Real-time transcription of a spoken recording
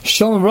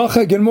Shalom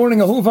Bracha, good morning,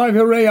 Ahuvai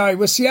V'Rei.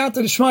 With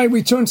Siyata D'Shmai,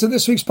 we turn to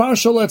this week's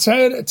Parsha. Let's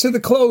head to the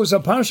close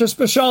of Parshas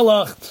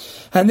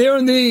Beshalach. And there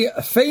in the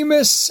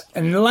famous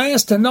and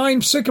last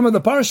 9 psukim of the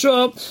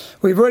Parsha,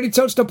 we've already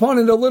touched upon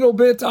it a little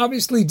bit,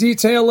 obviously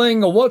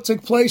detailing what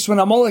took place when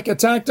Amalek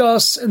attacked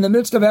us in the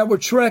midst of our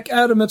trek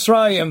out of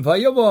Mitzrayim.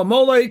 Vayavo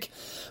Amalek,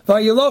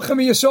 Vayilochem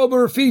Yisol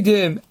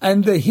B'Refidim.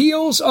 And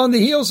on the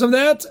heels of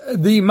that,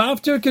 the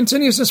Maftir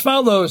continues as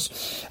follows.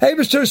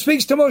 Eibishter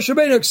speaks to Moshe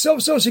Rabbeinu, so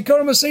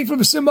Sikorim HaSefer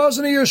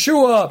B'Simbazan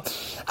Yeshua.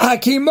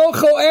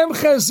 Akimocho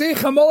Emcha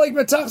Zich Amalek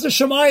Metach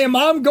Shemayim.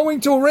 I'm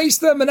going to erase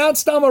them, and not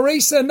stam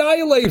erase,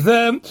 annihilate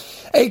them.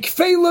 A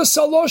Kfeila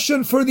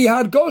Saloshin for the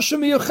Hadgosha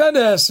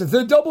Miyuchedes,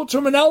 the double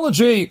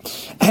terminology,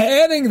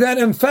 adding that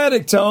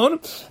emphatic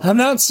tone. I'm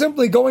not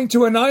simply going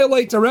to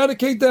annihilate,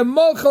 eradicate them.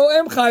 Mocho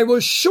Emcha, I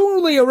will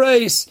surely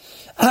erase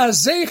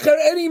Zecher,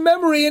 any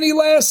memory, any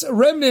last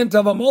remnant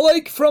of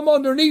Amalek from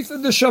underneath the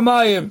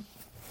Shemayim.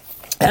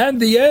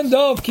 And the end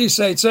of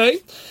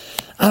Kiseitze.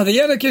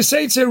 The end of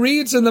Kiseitze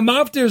reads in the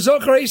Maftir,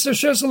 Zocher Eisa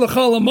Shesel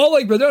L'chal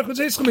Amalek, B'derech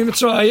V'tzeitzchem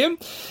Mitzrayim.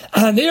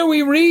 And there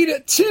we read,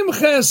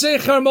 Timcha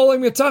Zecher Amalek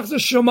Mitach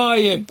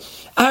Shemayim.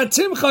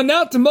 Timcha,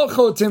 not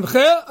Mocho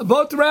Timcha,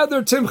 but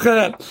rather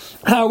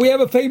Timcha. We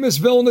have a famous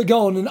Vilna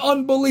Gaon, an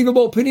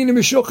unbelievable opinion of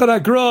Mishulchan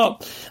Agra.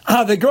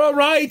 The Gra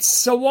writes,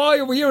 so why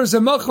over here is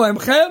a Mocho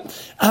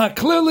Emcha?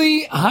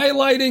 Clearly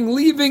highlighting,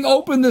 leaving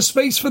open the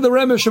space for the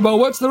Remez. About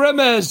what's the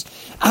Remez?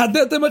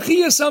 That the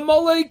Mechias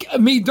Amalek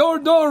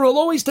Midor Dor will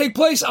always take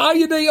place.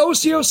 Ayadei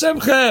Osios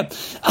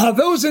Emcha.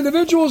 Those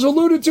individuals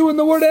alluded to in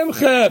the word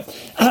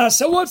Emcha.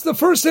 So what's the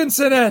first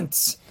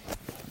incident?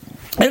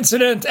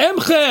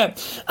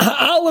 Emche.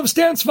 Aleph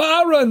stands for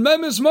Aaron.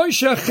 Mem is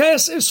Moshe.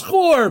 Ches is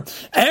Chor.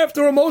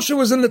 After Moshe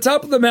was in the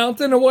top of the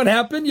mountain, and what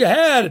happened? You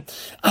had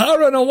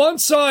Aaron on one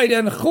side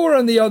and Chor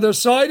on the other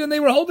side, and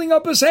they were holding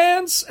up his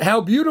hands.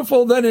 How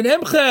beautiful then in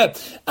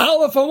Emche.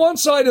 Aleph on one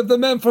side of the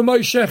Mem for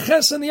Moshe.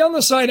 Ches on the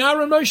other side.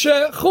 Aaron,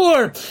 Moshe,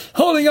 Chor.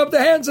 Holding up the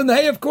hands, and the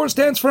Hey, of course,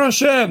 stands for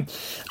Hashem.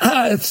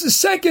 It's the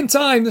second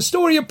time, the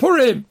story of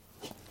Purim.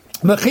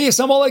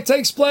 Mechias Amalek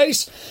takes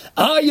place.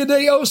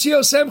 Ayadei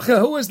Osios Emcha.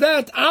 Who is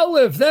that?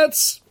 Aleph.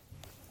 That's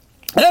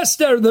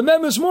Esther. The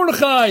Mem is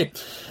Mordechai.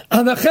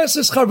 And the Ches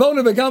is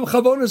Charvona. V'gam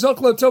Chavona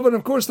Zokla Tov. And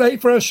of course the Hey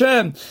for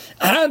Hashem.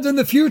 And in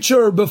the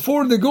future,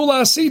 before the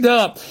Gula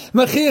Asida,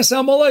 Mechias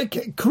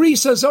Amalek,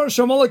 Kris Azar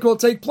Shamalek will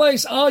take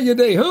place.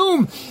 Ayadei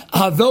whom?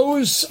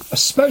 Those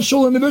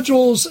special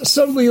individuals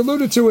suddenly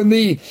alluded to in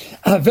the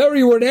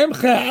very word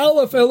Emcha.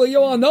 Aleph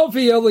Eliyahu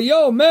Anovi.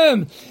 Eliyahu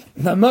Mem.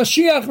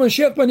 Mashiach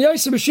ben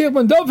Yosef, Mashiach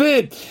ben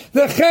David,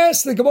 the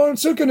Ches, the Gemara and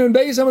Sukkot and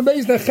Beis and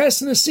Beis, the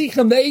Ches and the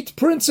Sichim, the 8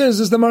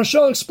 princes, as the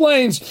Marshal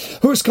explains,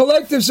 whose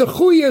collective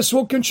Zechuyas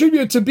will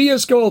contribute to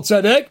Bias Kol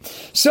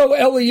Tzedek. So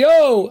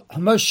Eliyahu,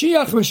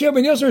 Mashiach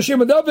ben Yosef, Mashiach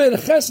ben David,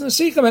 the Ches and the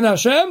Sichim and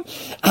Hashem,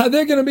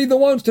 they're going to be the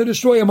ones to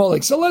destroy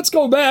Amalek. So let's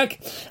go back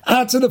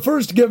to the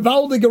first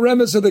Gevaldige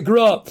Remez of the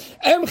Gra.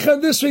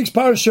 Emcha, this week's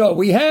Parsha,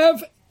 we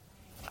have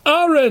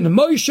Aaron,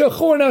 Moshe,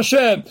 Chor, and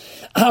Hashem.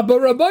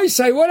 But Rabbi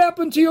say, what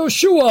happened to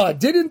Yoshua?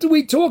 Didn't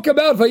we talk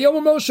about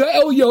Vayom Moshe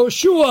El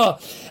Yoshua?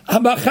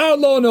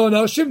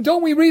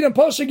 Don't we read in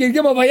Pasuk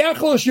Gimel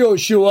Vayachlos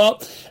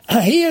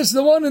Yoshua? He is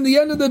the one in the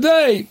end of the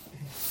day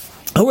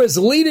who is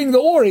leading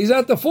the war. He's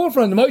at the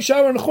forefront. Moshe,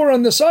 Aaron, and Chor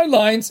on the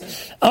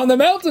sidelines, on the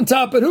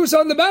mountaintop, but who's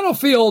on the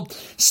battlefield,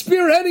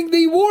 spearheading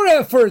the war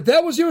effort?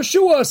 That was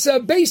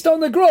Yoshua, based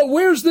on the Gra.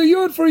 Where's the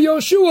Yud for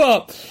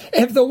Yoshua?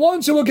 If the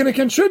ones who are going to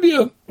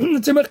contribute to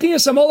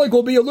Mechias Amalek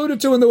will be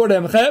alluded to in the word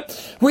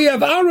Emche, we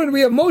have Aaron,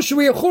 we have Moshe,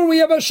 we have Chor, we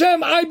have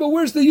Hashem. But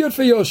where's the Yud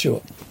for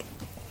Yoshua?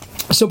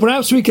 So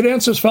perhaps we could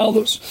answer as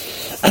follows.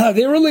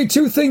 There are really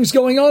 2 things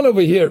going on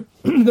over here.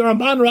 The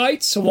Ramban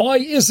writes, why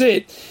is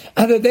it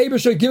that the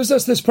Eibusher gives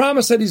us this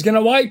promise that he's going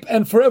to wipe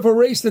and forever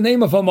erase the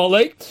name of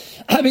Amalek?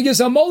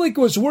 Because Amalek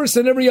was worse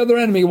than every other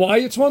enemy. Why?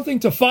 It's one thing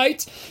to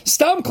fight,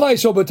 Stam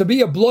Klaiso, but to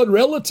be a blood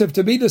relative,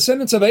 to be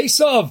descendants of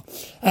Esav,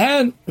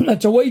 and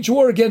to wage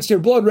war against your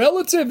blood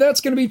relative,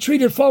 that's going to be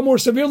treated far more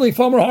severely,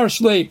 far more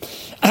harshly.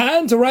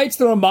 And, writes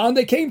the Ramban,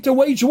 they came to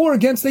wage war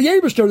against the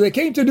Eibusher. They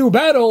came to do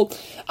battle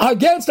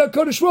against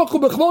HaKadosh Baruch Hu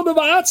b'chvod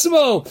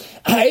v'atzmo.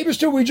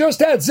 Eibusher, we just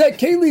had Zek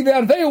Keli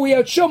v'Anveu, we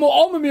had Shomo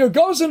Omamir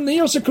Gozim, the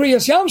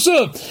Yosakriyas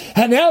Yamsuf,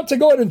 and now to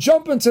go ahead and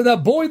jump into the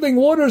boiling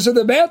waters of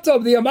the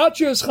bathtub, the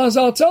Amachias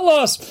Chazal tell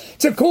us,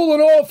 to cool it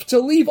off, to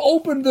leave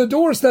open the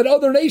doors that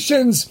other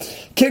nations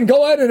can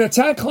go ahead and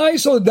attack Klai.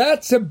 So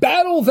that's to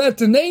battle that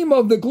the name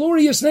of the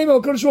glorious name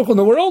of HaKadosh Baruch Hu in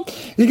the world,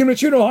 you can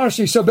treat no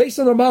harshly. So based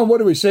on the Ramban, what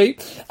do we see?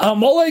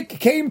 Amalek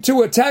came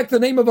to attack the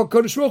name of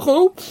HaKadosh Baruch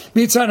Hu,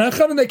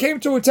 and they came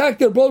to attack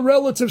their blood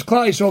relatives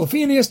Klai. So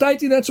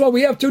that's why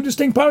we have 2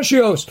 distinct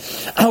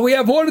parshios. We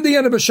have one at the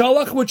end of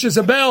Beshalach, which is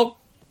about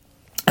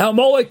how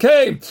Amalek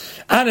came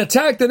and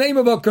attacked the name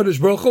of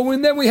HaKadosh Baruch Hu,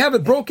 and then we have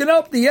it broken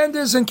up. The end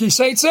is in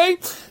Kiseitze,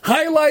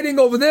 highlighting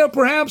over there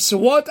perhaps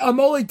what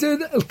Amalek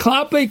did,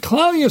 Klape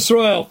Klal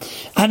Yisrael.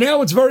 And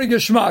now it's very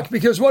geschmack,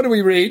 because what do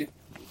we read?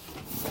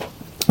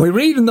 We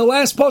read in the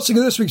last pasuk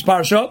of this week's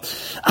parsha,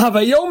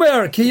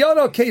 Avayomer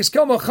Kiyano Keis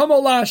Kama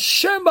Chamola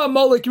Shemba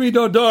Molek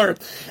Midodor.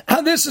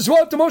 And this is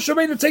what the Moshe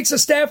Rabbeinu takes a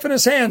staff in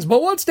his hands.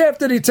 But what staff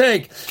did he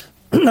take?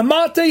 The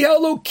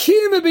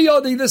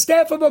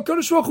staff of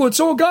HaKadosh Baruch Hu, it's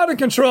all God in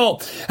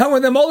control. And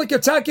when the Molech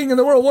attacking in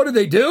the world, what do?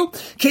 They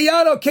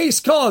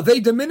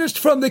diminished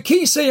from the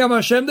Kisei of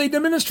Hashem, they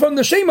diminished from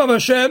the Shem of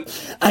Hashem,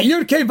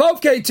 Yud Kei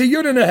Vav Kei to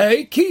Yud and a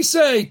Hey,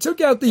 Kisei took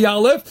out the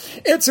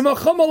Aleph, it's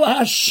Machamal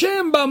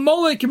Hashem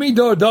B'Molech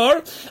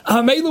Midodar.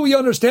 Amelu, we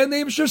understand, the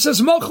Yibshur says,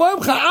 I'm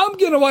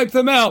going to wipe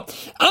them out.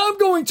 I'm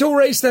going to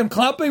erase them,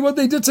 Klape, what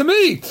they did to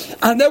me.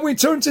 And then we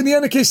turn to the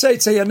end of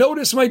Kisei, and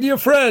notice, my dear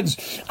friends,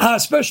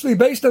 especially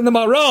based on the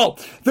Maral,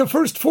 the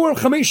first four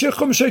Chamishah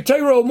Chumshei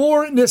Torah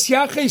more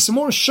Nisyaches,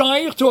 more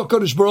Shaykh to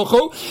HaKadosh Baruch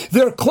Hu.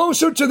 They're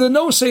closer to the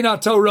Nosei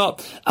Torah.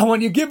 And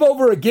when you give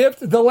over a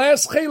gift, the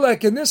last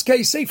Chelek, in this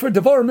case, Sefer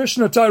Devar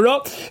Mishnah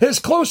Torah, is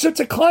closer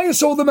to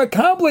Klaiasol, the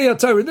Makablei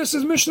Torah. This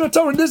is Mishnah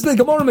Torah, this is the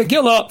Gemara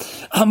Megillah.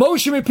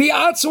 Hamoshe Mipi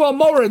Atzu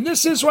Amora, and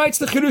this is, writes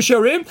the Chidush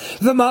Harim,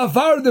 the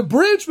Mavar, the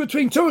bridge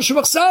between Torah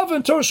Shavachsav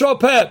and Torah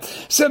Shavapeh.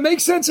 So it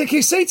makes sense that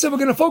Kiseitza, we're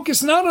going to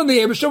focus not on the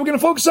Eibishter, we're going to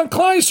focus on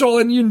Klaiasol,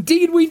 and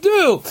indeed we do.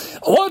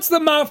 What's the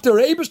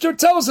mafter? Eibishter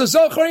tells us,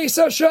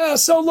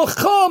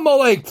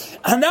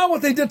 and now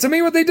what they did to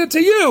me, what they did to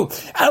you.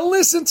 And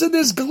listen to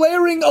this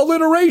glaring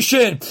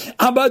alliteration.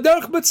 And I'll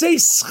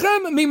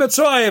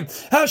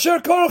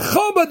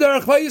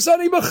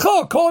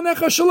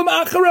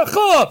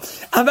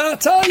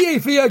tell you,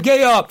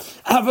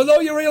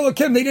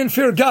 they didn't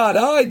fear God.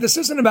 This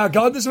isn't about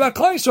God, this is about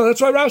Klaiasol.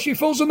 That's why Rashi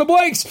fills in the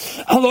blanks.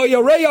 What's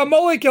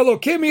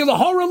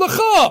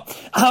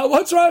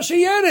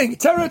Rashi adding?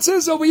 Teretz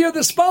is over here,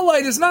 the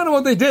spotlight is not on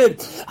what they did.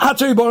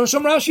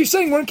 Rashi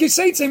saying, we're in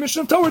Kiseitze,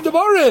 Mishnah Torah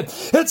Devarim.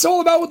 It's all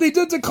about what they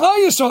did to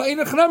Klaiasol.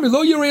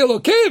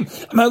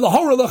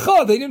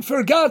 They didn't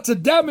fear God to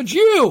damage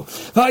you. All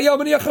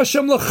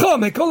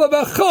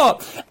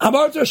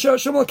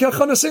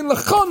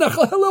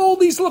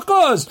these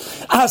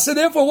lachas. So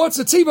therefore, what's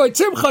the tzivay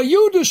timcha?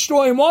 You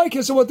destroy him. Why?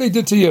 Because of what they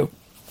did to you.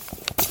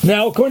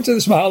 Now, according to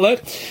this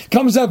Mahalech,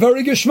 comes that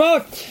very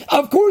geschmack.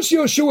 Of course,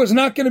 Yoshua is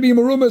not going to be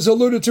marum as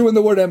alluded to in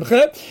the word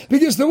emche,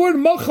 because the word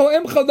macho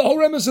emcha, the whole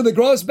remes of the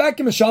Gros, back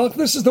in Mashalach,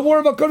 this is the war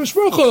of HaKadosh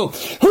Baruch Hu,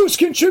 who's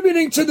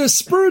contributing to the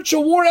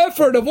spiritual war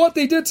effort of what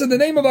they did to the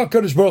name of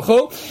HaKadosh Baruch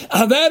Hu,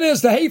 and that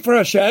is the Hefer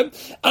Hashem.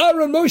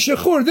 Aaron, Moshe,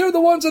 Chur, they're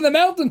the ones on the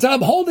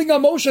mountaintop holding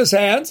on Moshe's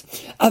hands,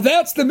 and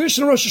that's the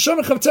mission of Rosh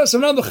Hashanah Chavtes,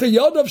 and now the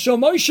Chayad of Shal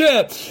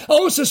Moshe.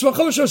 Osis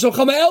v'chosh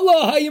v'sochama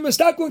Ella, hayim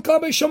estakun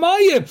klabei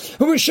Shamayim,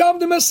 v'sham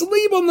the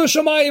Meslibum the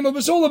Shamayim. It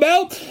was all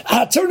about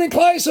turning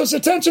Klaiasol's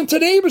attention to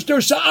the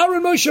Eibishter. So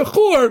Aaron, Moshe,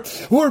 Chur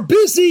were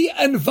busy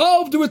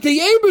involved with the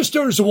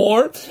Eibishter's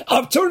war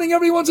of turning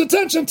everyone's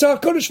attention to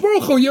HaKadosh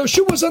Baruch Hu.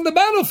 Yoshua was on the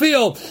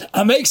battlefield.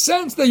 It makes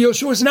sense that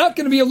Yoshua is not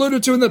going to be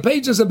alluded to in the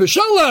pages of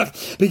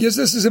Bishalach, because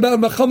this is about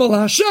Machamal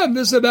Hashem,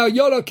 this is about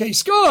Yoda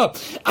Keiska,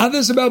 and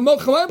this is about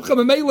Mochel Emcha,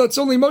 and Meila, it's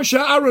only Moshe,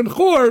 Aaron,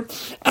 Chur,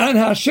 and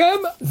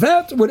Hashem.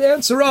 That would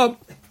answer up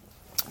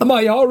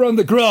my hour on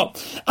the grub.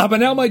 But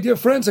now, my dear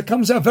friends, it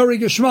comes out very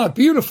geschmack,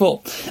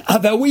 beautiful,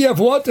 that we have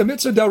what? A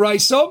mitzvah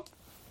daraisa,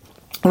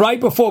 right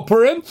before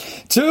Purim,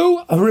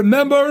 to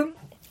remember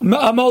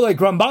Amalek.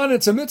 Ramban,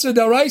 it's a mitzvah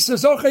daraisa,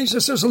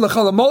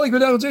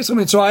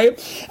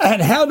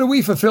 and how do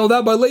we fulfill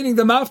that? By leading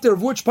them after,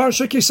 of which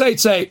parsha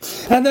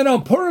Kiseitze. And then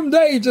on Purim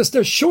Day, just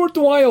a short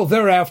while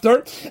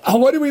thereafter,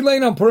 what do we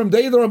lay on Purim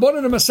Day? The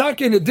Rabbanan and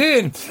Masaki in the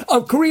din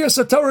of Kriya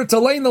Satorah to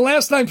lay in the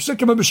last time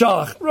Psukim of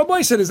B'Shalach.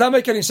 Rabbi said, does that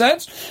make any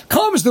sense?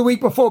 Comes the week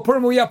before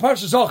Purim, we have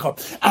Parsha Zachar.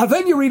 And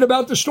then you read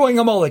about destroying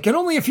Amalek. And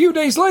only a few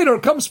days later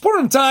comes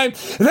Purim time,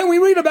 and then we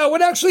read about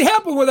what actually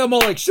happened with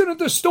Amalek. Shouldn't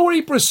the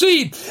story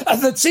proceed as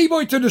the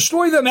tzivoy to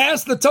destroy them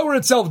as the Torah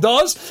itself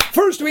does?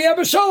 First we have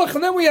a Shalach,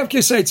 and then we have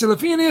Kiseitz. And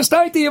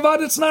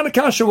it's not a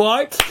kasha.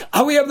 Why?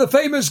 We have the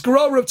famous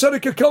Gra of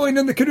Tzedek Cohen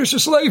in the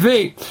Kedushas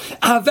Levi.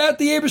 That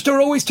the Eibishter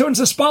always turns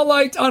the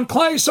spotlight on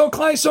Klaiasol.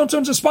 Klaiasol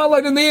turns the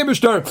spotlight on the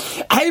Eibishter.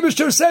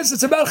 Eibishter says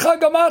it's about Chag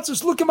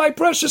HaMatzos. Look at my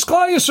precious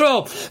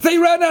Klaiasol. They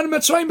ran out of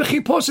Mitzrayim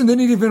B'chipos and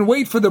didn't even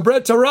wait for the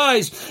bread to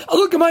rise.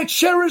 Look at my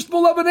cherished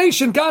beloved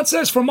nation. God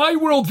says, from my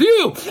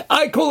worldview,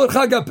 I call it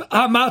Chag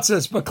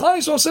HaMatzos. But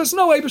Klaiasol says,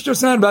 no, Eibishter,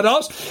 it's not about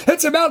us.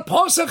 It's about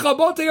Pasach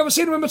Habotei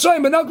Avasinu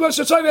Mitzrayim, but now it's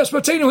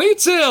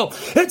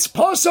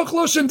Pasach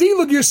Loshen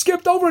Dilug. You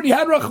skipped over and you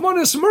had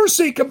Rachmanis,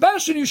 mercy,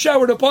 compassion you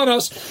showered upon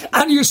us,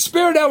 and you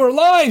spared our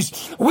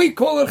lives. We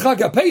call it Chag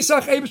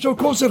HaPesach. Eibishter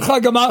calls it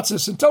Chag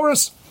HaMatzos. In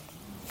Torah's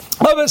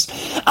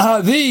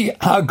the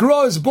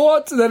Gra is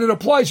bought that it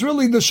applies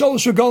really the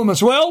Sholosh Regalim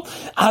as well.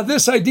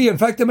 This idea, in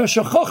fact, the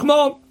Meshech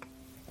Chochmah,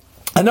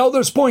 And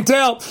others point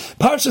out,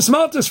 Parshas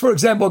Matos, for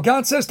example,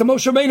 God says to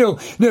Moshe Rabbeinu,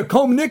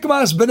 Nekom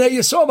Nikmas B'nai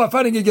Yisrael, by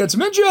fighting against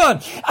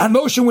Midian. And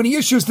Moshe, when he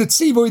issues the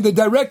tzivui, the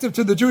directive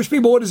to the Jewish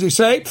people, what does he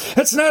say?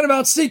 It's not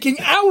about seeking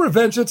our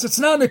vengeance. It's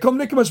not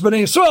Nekom Nikmas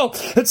B'nai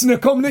Yisrael. It's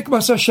Nekom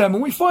Nikmas Hashem.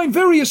 And we find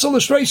various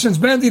illustrations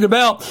bandied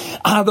about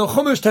the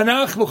Chumash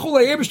Tanakh,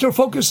 B'chulei Eibishter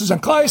focuses on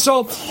Klal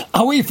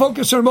Yisrael, we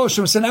focus on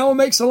Moshe. So now it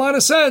makes a lot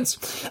of sense.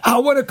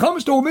 When it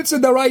comes to a mitzvah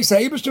daraisa,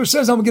 Eibishter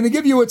says, I'm going to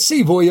give you a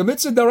tzivui, a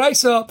mitzvah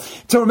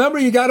daraisa, to remember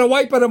you got to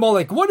wipe out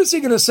Amalek. What is he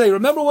going to say?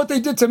 Remember what they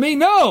did to me?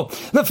 No.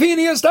 The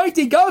Phineas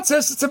Daiti, God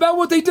says it's about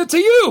what they did to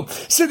you.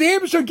 So the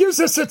Eibishter gives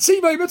us a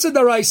tzivui mitzvah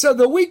daraisa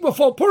the week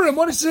before Purim.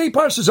 What does he say?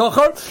 Parsha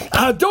Zachar.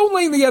 Don't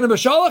lay in the end of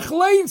Mashalach.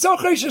 Lay in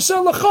Zachar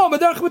Shesel Lacham.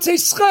 Adarch Mitzay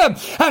Schem.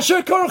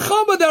 Asher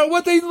Karacham Adar.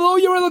 What they lo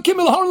Yer Elokim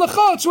Elhar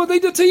Lacham. It's what they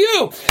did to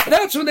you.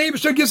 That's when the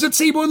Eibishter gives a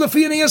tzivui the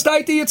Phineas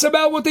Daiti. It's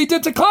about what they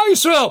did to Klal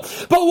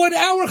Yisrael. But when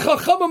our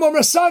Chachamim are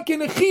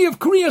masakin a chi of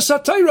Kriya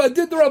Satira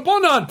did the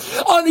Rabbanan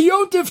on the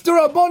Yotif the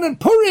Rabbanan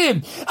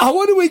Purim.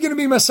 What are we going to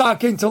be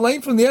masaking to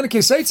learn from the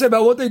Anakei Seitz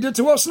about what they did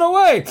to us? No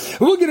way.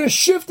 We're going to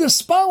shift the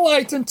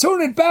spotlight and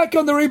turn it back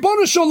on the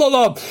Ribbon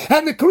Shalom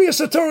and the Kriya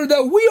Satira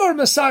that we are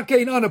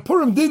masaking on a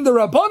Purim din the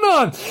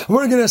Rabbanan.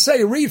 We're going to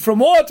say, read from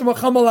what?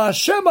 Machamal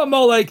Hashem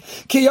Amalek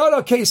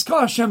Kiyara Keis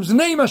Hashem's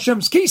name,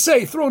 Hashem's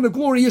Kisei. Throne of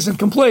glory isn't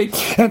complete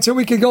until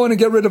we can go in and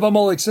get rid of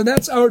Amalek. So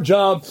that's our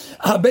job.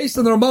 Based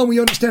on the Ramban, we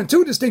understand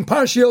two distinct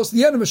parshios.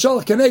 The end of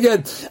Mashalach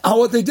Keneged,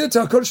 what they did to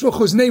HaKadosh Baruch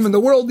Hu's name in the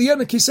world. The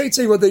end of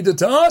Kiseitze, what they did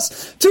to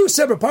us. Two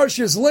separate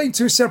parshios, linked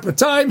two separate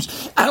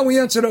times. And we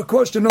answered our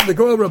question on the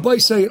Goel Rabbi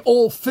say it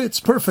all fits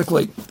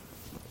perfectly.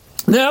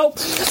 Now,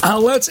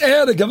 let's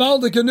add a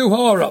Gavaldik new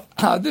Hara.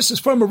 This is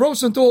from a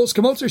Rosenthal's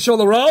Kamotzer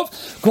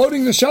Shalarav,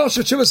 quoting the Shal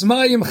Shachivas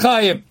Mayim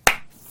Chayim.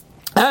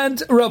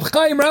 And Rav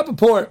Chaim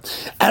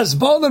Rappaport, as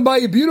bothered by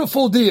a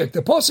beautiful diak.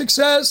 The Pasuk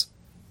says,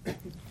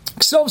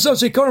 so what?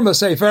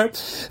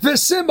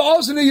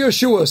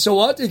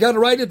 You got to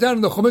write it down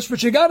in the Chumash,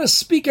 but you got to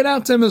speak it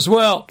out to him as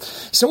well.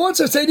 So what's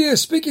this idea of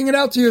speaking it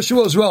out to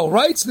Yeshua as well?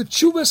 Writes the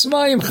Tshuvas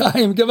Mayim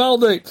Chaim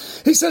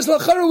Gavaldi. He says,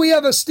 L'chara we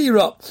have a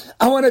stira.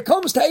 And when it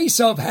comes to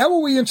Esav, how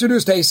will we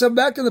introduce Esav?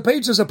 Back in the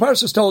pages of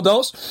Parshas told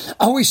us,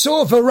 and we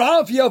saw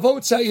V'Rav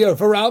Yavot Seir.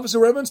 V'Rav is a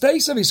reference to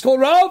Esav. He's called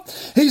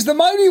Rav. He's the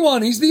mighty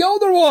one. He's the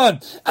older one.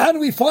 And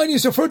we find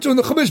he's referred to in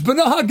the Chumash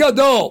B'nah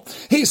Gadol.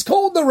 He's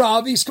called the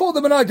Rav. He's called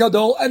the B'nah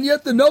Gadol. And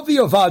yet the Novi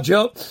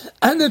Avadja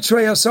and the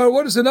Treyasar,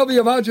 what does the Novi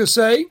Avadja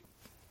say?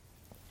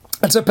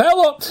 It's a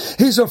Pella.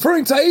 He's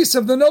referring to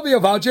Esav, the Novi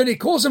Avadja, and he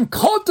calls him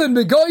Kotan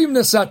Begoyim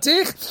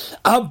Nesatich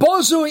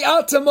Abozui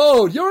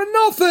Atamod. You're a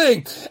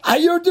nothing.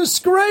 You're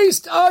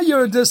disgraced.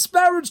 You're a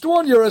disparaged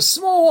one. You're a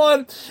small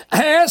one.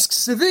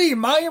 Asks thee,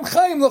 Mayim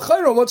Chaim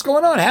L'chayra, what's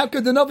going on? How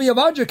could the Novi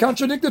Avadja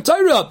contradict the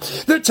Torah?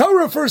 The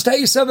Torah refers to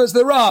Esav as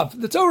the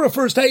Rav. The Torah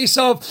refers to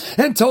Esav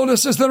and told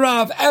us as the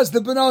Rav, as the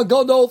B'nai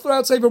Gadol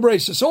throughout Sefer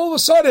Bereshis. So all of a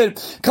sudden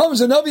comes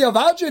the Novi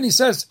Avadja and he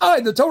says,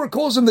 the Torah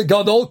calls him the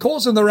Gadol,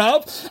 calls him the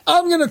Rav.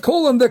 I'm going to call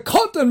him the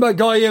Kotan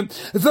Bagayim,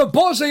 the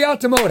Bozei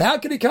Atamod. How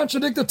can he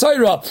contradict the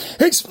Torah?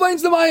 He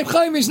explains the Mayim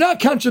Chaim, he's not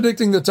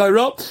contradicting the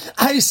Torah.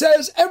 He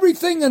says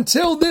everything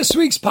until this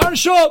week's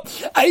Parsha,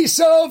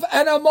 Esav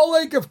and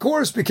Amalek, of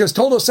course, because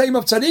told us same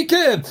of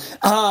Tzadikim.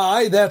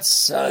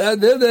 That's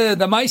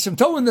the Maisim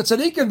Toin, the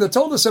Tzadikim, the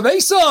Toldus of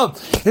Esav,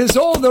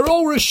 they're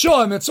all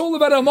Rishon. It's all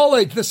about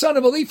Amalek, the son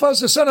of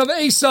Eliphaz, the son of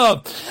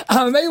Esav.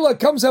 Mela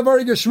comes a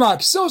very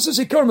geschmack. So says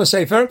Ikurma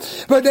Sefer,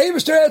 but the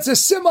Eibishter adds a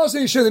Simaz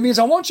Yeshua. That means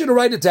I want you to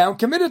write it down,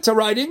 committed to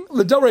writing,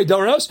 L'dorei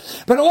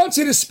Doros, but I want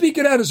you to speak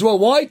it out as well.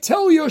 Why?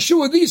 Tell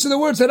Yeshua, these are the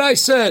words that I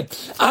said.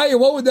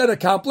 What would that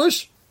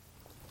accomplish?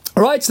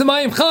 Writes the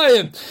Mayim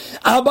Chaim,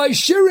 by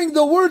sharing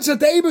the words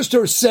that the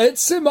Eibishter said,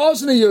 Sim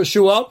Ozni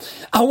Yeshua,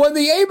 and when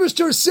the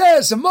Eibishter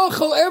says,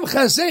 Machal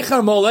Emcha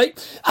Zechar Molek,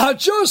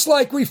 just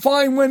like we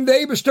find when the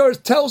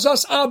Eibishter tells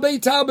us,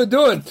 Beit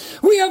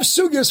Abedun. We have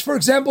sugyas, for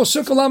example,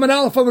 Sukalam and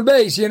Aleph Amud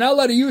Beis. You're not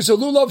allowed to use a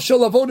lulav shel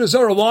avodah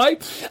zarah. Why?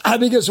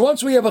 Because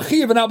once we have a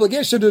chiv, an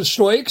obligation to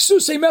destroy it,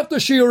 Ksusei Mechta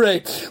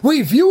Shiurei.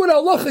 We view it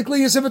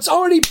halachically as if it's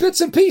already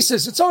bits and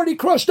pieces, it's already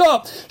crushed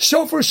up.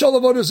 Shofar shel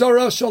avodah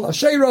zarah, shel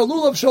Asherah,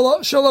 lulav shel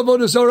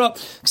Avodah Zarah.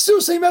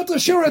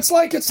 It's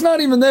like it's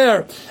not even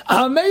there.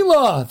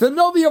 Amela, the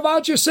Novi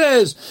Avadja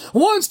says,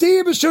 once the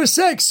Eibishter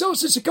says, so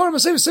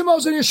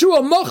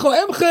Yeshua,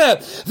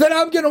 that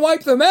I'm going to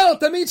wipe them out,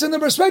 that means in the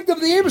perspective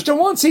of the Eibishter,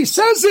 once he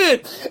says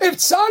it, if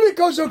Tzaddik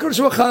goes to when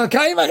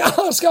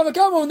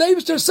the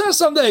Eibishter says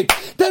something,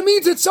 that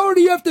means it's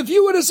already, you have to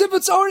view it as if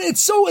it's already,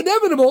 it's so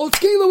inevitable,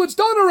 it's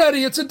done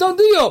already, it's a done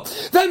deal.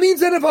 That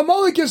means that if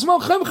Amalek is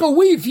Mochemcha,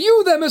 we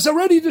view them as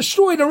already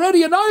destroyed,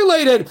 already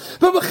annihilated.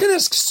 But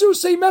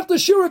Susei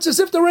Mechtashur, it's as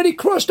if they're already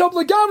crushed up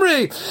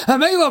Lagamri.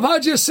 Amelav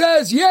Hajja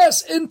says,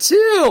 yes,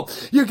 until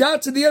you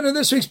got to the end of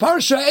this week's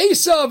Parsha,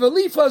 Esav,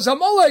 Eliphaz,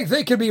 Amalek,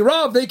 they can be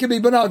Rav, they can be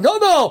Benal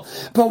Gadol,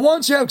 but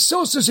once you have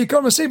Sosus, you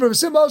come and say,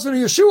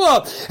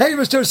 Yeshua,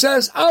 Avastar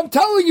says, I'm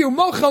telling you,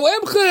 Mochal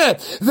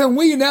Emche, then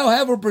we now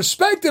have a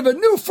perspective, a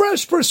new,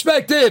 fresh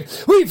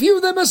perspective. We view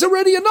them as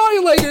already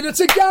annihilated. It's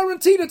a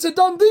guaranteed, it's a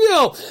done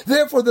deal.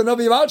 Therefore, the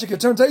Navi Avachik can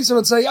turn to Esav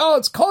and say, oh,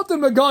 it's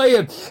Kotan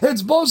Megayim,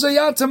 it's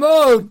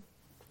Bozayatamod.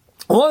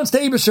 Once the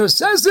Abishur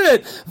says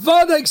it,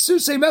 Vadak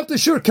Susei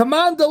Meftashur,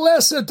 command the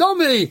less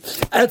Domi.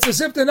 It's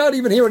as if they're not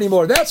even here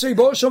anymore. That's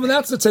Ribosham, and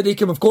that's the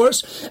Tzadikim, of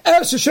course.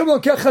 Es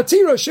Shimon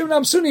Kechatira,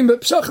 Shimon Amsunim,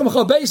 Pshachim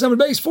Chabeis, I'm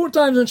base 4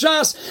 times in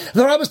Shas.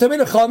 The Rabbis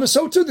Tamina Cham,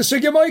 so too the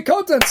Shigimai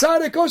Kotan,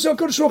 Tzadik Osho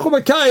Kurshruchu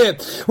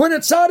Makayim. When a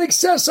Tzadik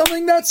says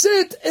something, that's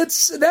it.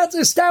 That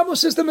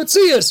establishes the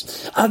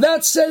Metzias. And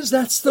that says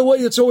that's the way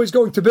it's always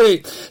going to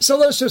be. So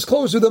let's just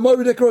close with the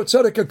Moedik Rav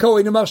Tzadik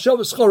HaKohen, the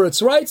Mashshavas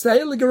Choretz, right? The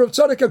Heiliger of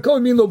Tzadik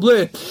HaKohen, Min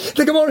Lobli.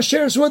 The Gemara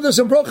shares with us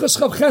in Brachas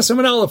Chav Chesem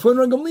and Aleph when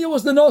Gamliel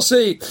was the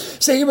Nasi.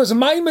 Say he was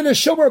Maimin a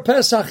Shomer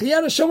Pesach. He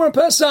had a Shomer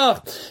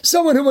Pesach,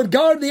 someone who would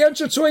guard the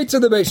entranceway to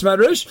the base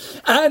medrash,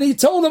 and he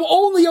told them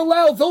only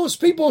allow those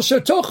people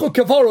Shetochu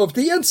Kavarov,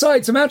 the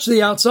inside to match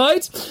the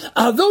outside.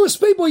 Those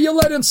people you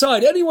let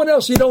inside. Anyone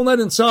else you don't let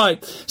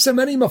inside. So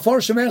many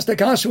Mefarshim asked the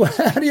Kasha,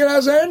 how do you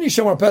have any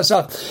Shomer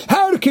Pesach?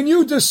 How can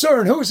you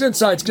discern who's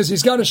inside? Because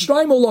he's got a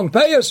shtreim, a long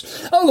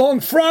payas, a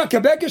long frock,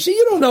 a bekesh.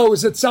 You don't know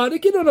is it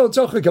tzaddik. You don't know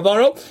Tochu Kavarov.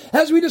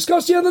 As we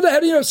discussed the other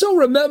day, so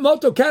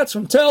Moto Katz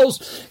from tells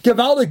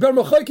Gavaldik Ben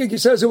Mechaykik, he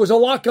says it was a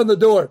lock on the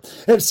door.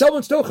 If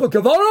someone's Tochu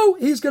Kavaro,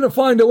 he's going to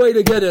find a way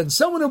to get in.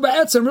 Someone who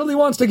Ba'atzim really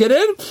wants to get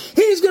in,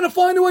 he's going to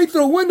find a way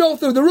through a window,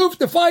 through the roof,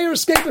 the fire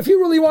escape. If you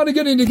really want to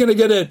get in, you're going to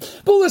get in.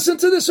 But listen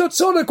to this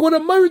Otzodik, what a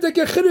Murdik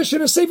Chiddush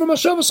in a Sefer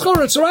Mashavas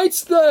Choretz,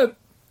 writes the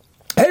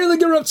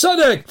Heiliger of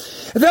Tzaddik,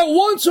 that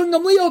once when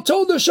Gamliel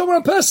told the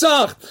Shomer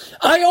Pesach,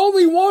 I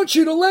only want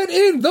you to let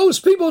in those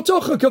people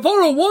Tocha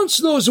Kavara, once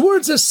those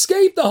words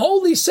escape the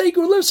holy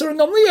sacred lips of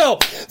Gamliel,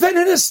 then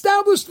it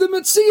established the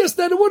Metzias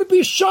that it wouldn't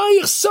be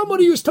Shaykh,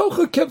 somebody who's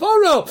Tocha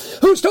Kavara,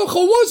 whose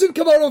Tocha wasn't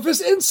Kavara, if his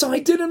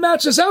inside didn't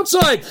match his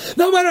outside.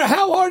 No matter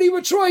how hard he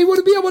would try, he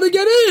wouldn't be able to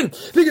get in.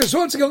 Because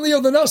once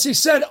Gamliel the Nasi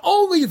said,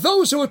 only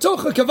those who are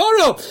Tocha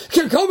Kavara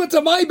can come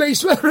into my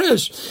base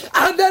medrash.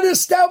 And that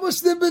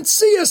established the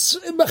Metzias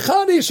it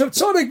created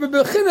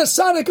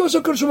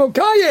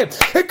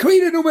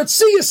a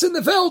Metzias in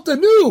the Welt, a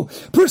new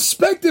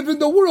perspective in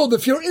the world.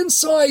 If your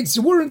insides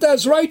weren't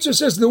as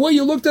righteous as the way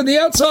you looked on the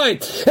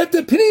outside, if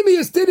the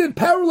Pnimius didn't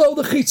parallel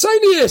the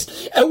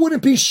Chitzonius, it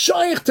wouldn't be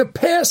shaykh to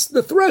pass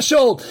the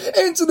threshold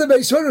into the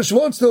Beis Medrash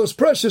once those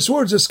precious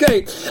words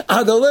escape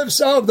on the lips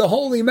of the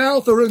holy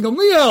mouth or in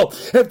Gamliel.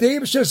 If the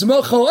Eibush says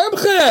Melchal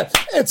Emche,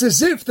 it's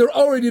as if they're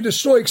already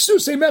destroyed.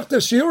 Ksusei Mechta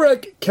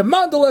Shiurek,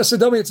 command the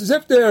Lesadami, it's as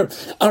if they're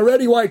already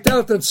wiped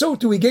out, and so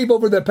too he gave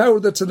over the power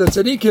that's to the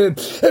tzaddikim.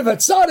 If a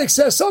tzaddik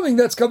says something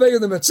that's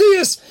kaveya the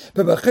metzias,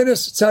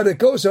 b'machinas tzaddik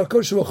goes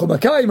HaKosh Baruch Hu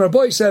Makayim. Our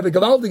boys have a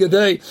gavaldig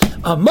day.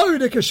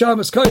 Amardik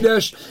Hashamas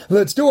Kodesh.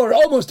 Let's do our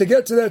almost to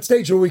get to that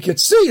stage where we could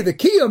see the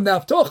Kiyam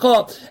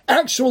Naftocha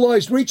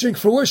actualized, reaching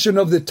fruition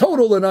of the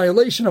total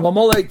annihilation of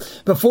Amalek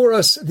before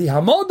us. The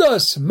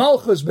Hamadas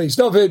Malchus Beis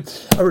David.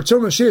 A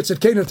return of Shir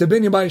Tzedkenu to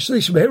Binyamin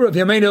Shlish Behirav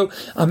Yameinu.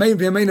 Amen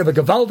V'Yameinu. A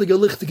gavaldig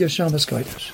lichtige Hashamas Kodesh.